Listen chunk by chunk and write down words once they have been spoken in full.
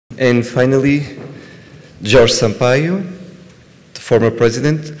And finally, Jorge Sampaio, the former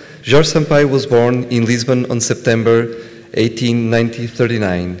president. Jorge Sampaio was born in Lisbon on September 18,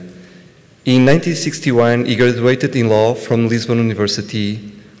 1939. In 1961, he graduated in law from Lisbon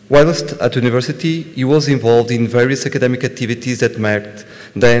University. Whilst at university, he was involved in various academic activities that marked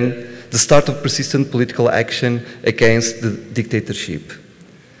then the start of persistent political action against the dictatorship.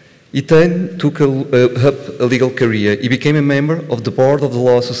 He then took up a legal career. He became a member of the board of the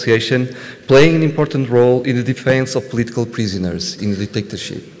Law Association, playing an important role in the defense of political prisoners in the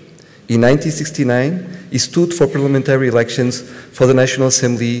dictatorship. In 1969, he stood for parliamentary elections for the National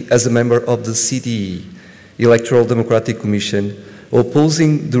Assembly as a member of the CDE, Electoral Democratic Commission,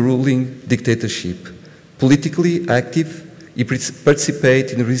 opposing the ruling dictatorship. Politically active, he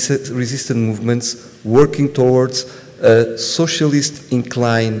participated in resistance movements working towards a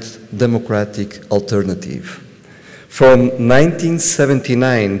socialist-inclined democratic alternative. From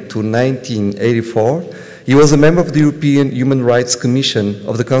 1979 to 1984, he was a member of the European Human Rights Commission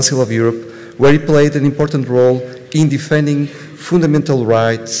of the Council of Europe, where he played an important role in defending fundamental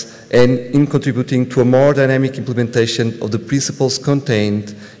rights and in contributing to a more dynamic implementation of the principles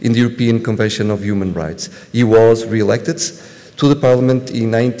contained in the European Convention of Human Rights. He was re-elected to the Parliament in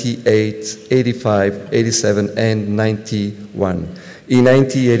 98, 85, 87, and 91. In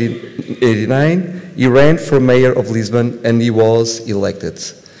 1989, he ran for mayor of Lisbon and he was elected.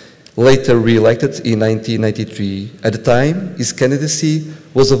 Later re-elected in 1993. At the time, his candidacy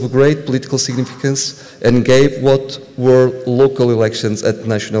was of great political significance and gave what were local elections a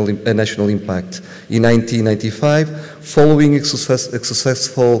national impact. In 1995, following a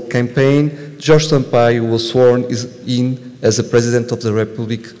successful campaign, Jorge Sampaio was sworn in as the President of the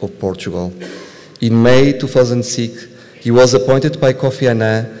Republic of Portugal. In May 2006, he was appointed by Kofi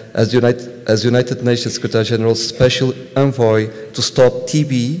Annan as United Nations Secretary General's Special Envoy to stop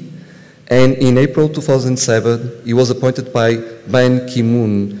TB, and in April 2007, he was appointed by Ban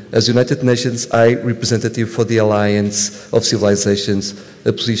Ki-moon as United Nations High Representative for the Alliance of Civilizations,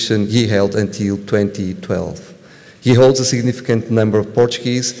 a position he held until 2012. He holds a significant number of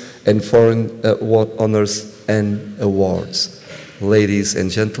Portuguese and foreign honors and awards. Ladies and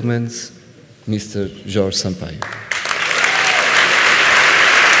gentlemen, Mr. Jorge Sampaio.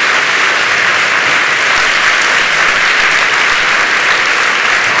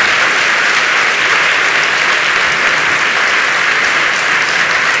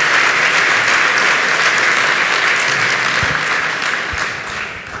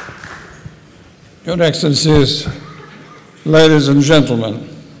 Your Excellencies, ladies and gentlemen,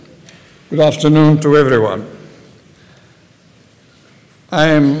 good afternoon to everyone. I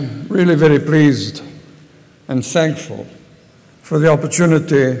am really very pleased and thankful for the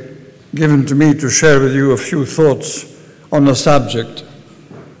opportunity given to me to share with you a few thoughts on a subject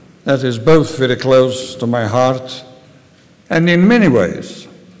that is both very close to my heart and in many ways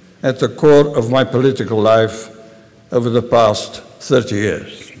at the core of my political life over the past 30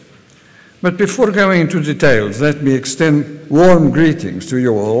 years. But before going into details, let me extend warm greetings to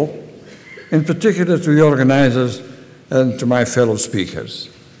you all, in particular to the organizers and to my fellow speakers.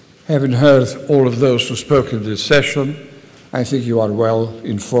 Having heard all of those who spoke in this session, I think you are well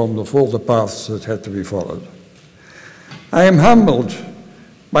informed of all the paths that had to be followed. I am humbled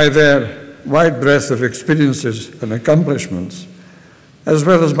by their wide breadth of experiences and accomplishments, as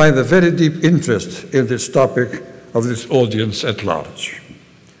well as by the very deep interest in this topic of this audience at large.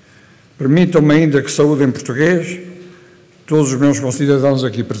 Permitam-me ainda que saúde em português todos os meus concidadãos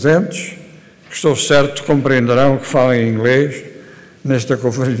aqui presentes, que estou certo compreenderão que falam em inglês nesta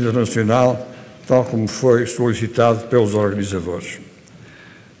conferência internacional, tal como foi solicitado pelos organizadores.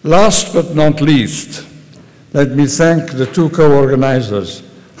 Last but not least, let me thank the two co-organizers,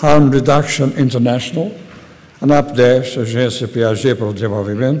 Harm Reduction International and UPDES, Agência Piaget para o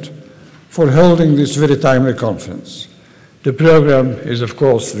Desenvolvimento, for holding this very timely conference. The program is, of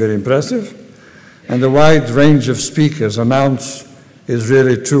course, very impressive, and the wide range of speakers announced is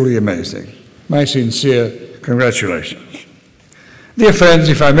really, truly amazing. My sincere congratulations. Dear friends,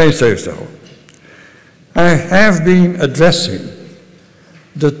 if I may say so, I have been addressing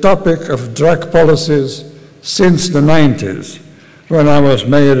the topic of drug policies since the 90s, when I was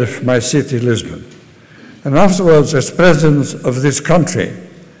mayor of my city, Lisbon. And afterwards, as president of this country,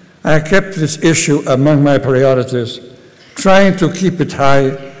 I kept this issue among my priorities, trying to keep it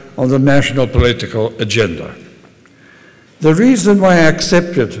high on the national political agenda. The reason why I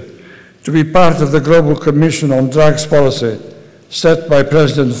accepted to be part of the Global Commission on Drugs Policy set by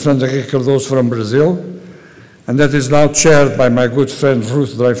President Frederico Cardoso from Brazil, and that is now chaired by my good friend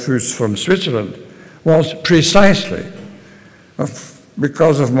Ruth Dreyfus from Switzerland, was precisely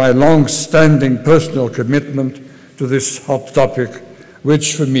because of my long-standing personal commitment to this hot topic,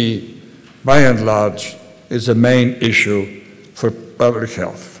 which for me, by and large, is the main issue for public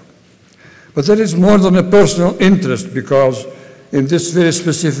health. But there is more than a personal interest, because in this very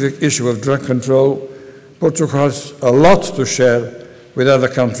specific issue of drug control, Portugal has a lot to share with other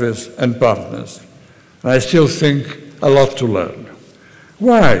countries and partners. And I still think a lot to learn.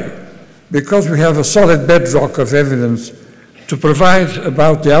 Why? Because we have a solid bedrock of evidence to provide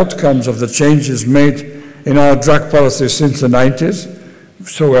about the outcomes of the changes made in our drug policy since the 90s,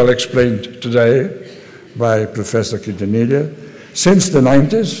 so well explained today by Professor Quintanilha. Since the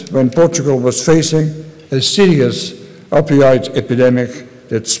 90s, when Portugal was facing a serious opioid epidemic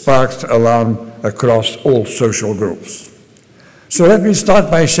that sparked alarm across all social groups. So let me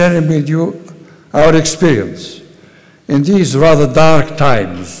start by sharing with you our experience. In these rather dark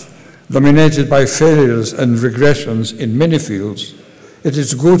times, dominated by failures and regressions in many fields, it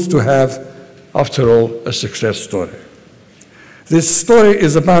is good to have, after all, a success story. This story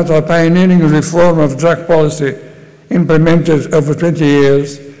is about our pioneering reform of drug policy implemented over 20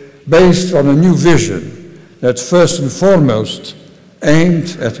 years, based on a new vision that first and foremost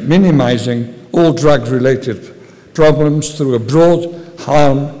aimed at minimizing all drug-related problems through a broad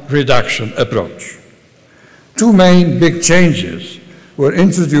harm reduction approach. Two main big changes were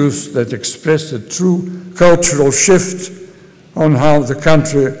introduced that expressed a true cultural shift on how the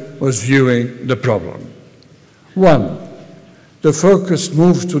country was viewing the problem. One, the focus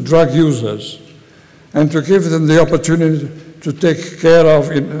moved to drug users and to give them the opportunity to be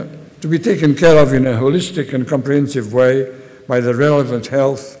taken care of in a holistic and comprehensive way by the relevant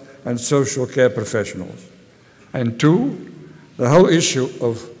health and social care professionals. And two, the whole issue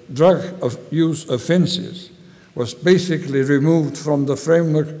of drug use offenses was basically removed from the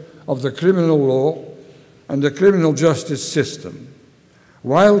framework of the criminal law and the criminal justice system.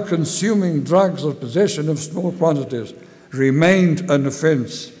 While consuming drugs or possession of small quantities remained an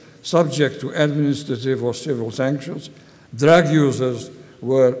offense subject to administrative or civil sanctions, drug users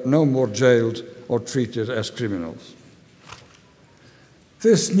were no more jailed or treated as criminals.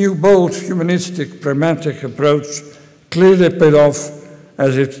 This new, bold, humanistic, pragmatic approach clearly paid off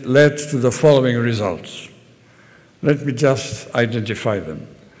as it led to the following results. Let me just identify them.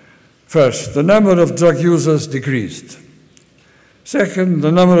 First, the number of drug users decreased. Second,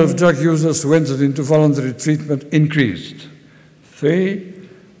 the number of drug users who entered into voluntary treatment increased. 3,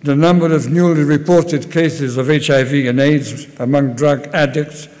 the number of newly reported cases of HIV and AIDS among drug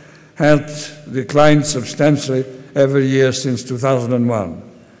addicts had declined substantially every year since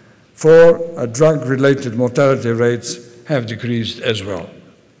 2001. 4, drug-related mortality rates have decreased as well.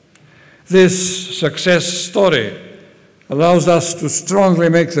 This success story allows us to strongly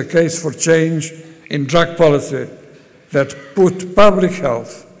make the case for change in drug policy that put public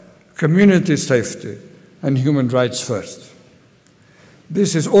health, community safety, and human rights first.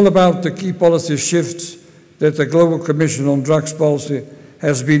 This is all about the key policy shifts that the Global Commission on Drugs Policy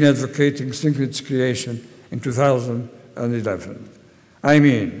has been advocating since its creation in 2011. I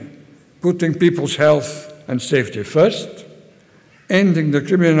mean, putting people's health and safety first, ending the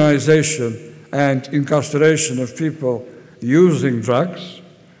criminalization and incarceration of people using drugs.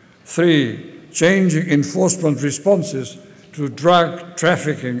 3, changing enforcement responses to drug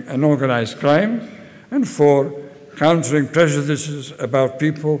trafficking and organized crime. And 4, countering prejudices about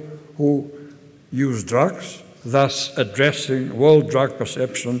people who use drugs, thus addressing world drug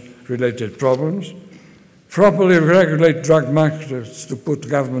perception-related problems. Properly regulate drug markets to put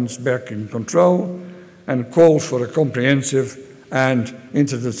governments back in control, and call for a comprehensive and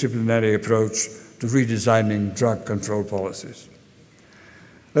interdisciplinary approach to redesigning drug control policies.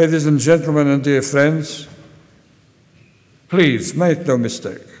 Ladies and gentlemen and dear friends, please make no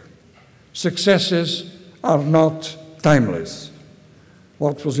mistake. Successes are not timeless.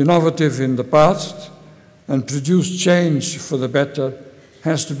 What was innovative in the past and produced change for the better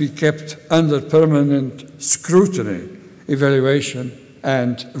has to be kept under permanent scrutiny, evaluation,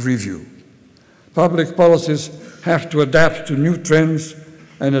 and review. Public policies have to adapt to new trends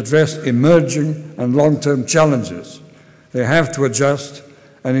and address emerging and long-term challenges. They have to adjust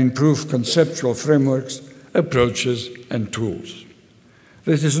and improve conceptual frameworks, approaches, and tools.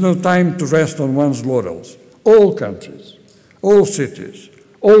 This is no time to rest on one's laurels. All countries, all cities,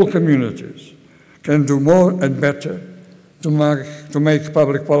 all communities can do more and better to make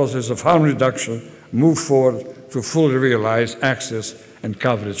public policies of harm reduction move forward to fully realize access and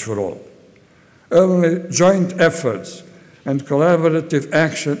coverage for all. Only joint efforts and collaborative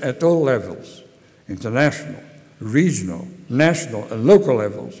action at all levels, international, regional, national, and local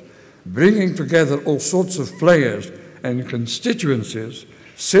levels, bringing together all sorts of players and constituencies,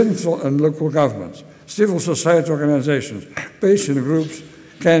 central and local governments, civil society organizations, patient groups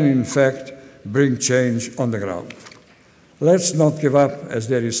can in fact bring change on the ground. Let's not give up, as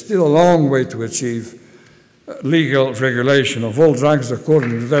there is still a long way to achieve legal regulation of all drugs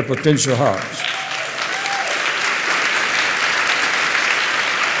according to their potential harms.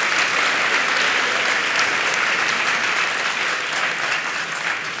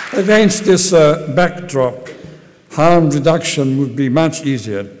 Against this backdrop, harm reduction would be much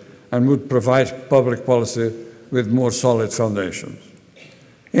easier and would provide public policy with more solid foundations.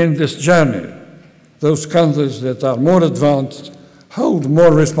 In this journey, those countries that are more advanced hold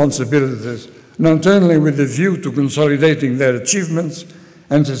more responsibilities, not only with a view to consolidating their achievements,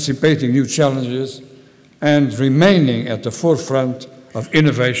 anticipating new challenges, and remaining at the forefront of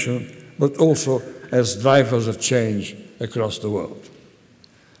innovation, but also as drivers of change across the world.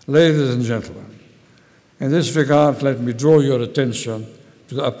 Ladies and gentlemen, in this regard, let me draw your attention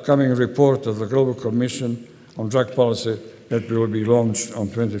to the upcoming report of the Global Commission on Drug Policy that will be launched on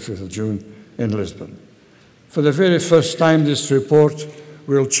 25th of June in Lisbon. For the very first time, this report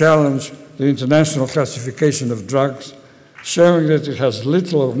will challenge the international classification of drugs, showing that it has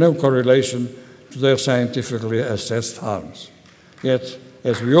little or no correlation to their scientifically assessed harms. Yet,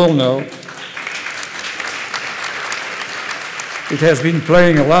 as we all know, it has been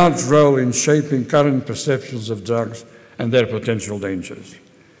playing a large role in shaping current perceptions of drugs and their potential dangers.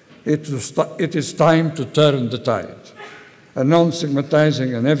 It is time to turn the tide. A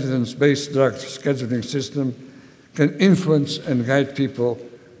non-stigmatizing and evidence-based drug scheduling system can influence and guide people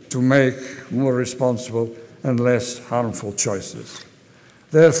to make more responsible and less harmful choices.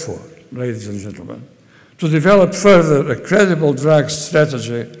 Therefore, ladies and gentlemen, to develop further a credible drug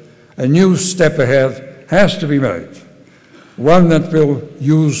strategy, a new step ahead has to be made, one that will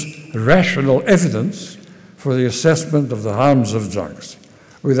use rational evidence for the assessment of the harms of drugs.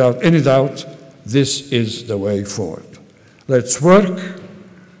 Without any doubt, this is the way forward. Let's work,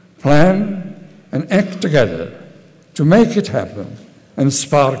 plan, and act together to make it happen and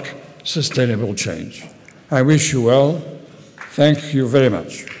spark sustainable change. I wish you well. Thank you very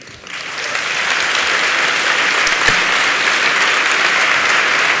much.